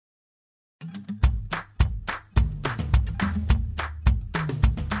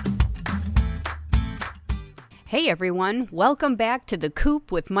Hey everyone, welcome back to The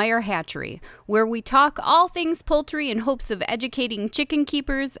Coop with Meyer Hatchery, where we talk all things poultry in hopes of educating chicken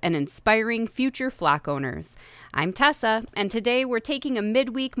keepers and inspiring future flock owners. I'm Tessa, and today we're taking a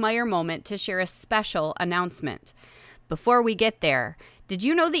midweek Meyer moment to share a special announcement. Before we get there, did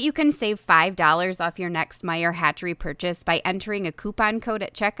you know that you can save $5 off your next Meyer Hatchery purchase by entering a coupon code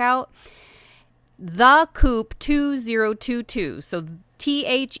at checkout? The Coop 2022, so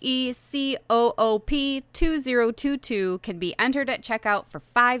THECOOP 2022 can be entered at checkout for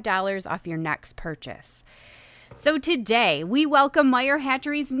 $5 off your next purchase. So today, we welcome Meyer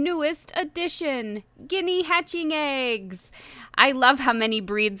Hatchery's newest addition, Guinea hatching eggs. I love how many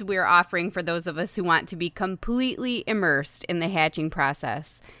breeds we're offering for those of us who want to be completely immersed in the hatching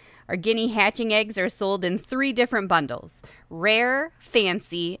process. Our Guinea hatching eggs are sold in 3 different bundles: rare,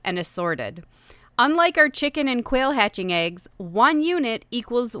 fancy, and assorted. Unlike our chicken and quail hatching eggs, 1 unit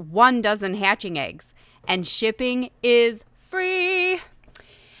equals 1 dozen hatching eggs, and shipping is free.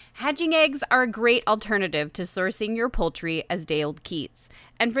 Hatching eggs are a great alternative to sourcing your poultry as day-old Keats.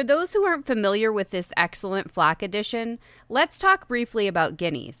 And for those who aren't familiar with this excellent flock addition, let's talk briefly about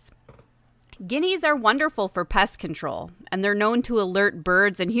guineas. Guineas are wonderful for pest control, and they're known to alert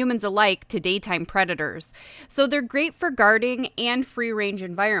birds and humans alike to daytime predators. So they're great for guarding and free-range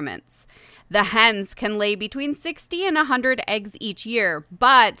environments. The hens can lay between 60 and 100 eggs each year,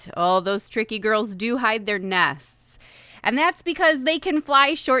 but, those tricky girls do hide their nests. And that's because they can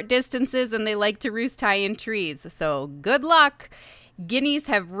fly short distances and they like to roost high in trees. So good luck! Guineas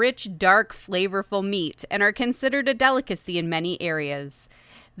have rich, dark, flavorful meat and are considered a delicacy in many areas.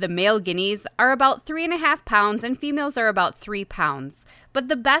 The male guineas are about 3.5 pounds and females are about 3 pounds. But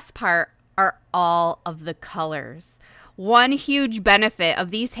the best part are all of the colors. One huge benefit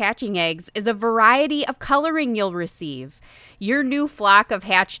of these hatching eggs is a variety of coloring you'll receive. Your new flock of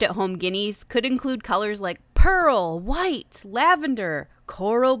hatched-at-home guineas could include colors like pearl, white, lavender,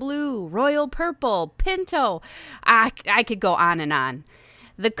 coral blue, royal purple, pinto. I could go on and on.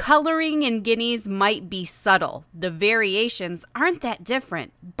 The coloring in guineas might be subtle. The variations aren't that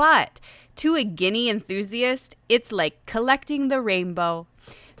different, but to a guinea enthusiast, it's like collecting the rainbow.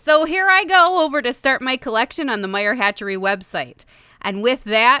 So here I go over to start my collection on the Meyer Hatchery website. And with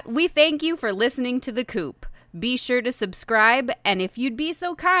that, we thank you for listening to The Coop. Be sure to subscribe, and if you'd be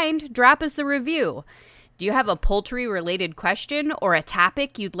so kind, drop us a review. Do you have a poultry-related question or a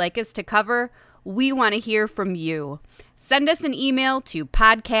topic you'd like us to cover? We want to hear from you. Send us an email to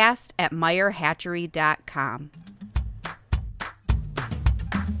podcast@meyerhatchery.com.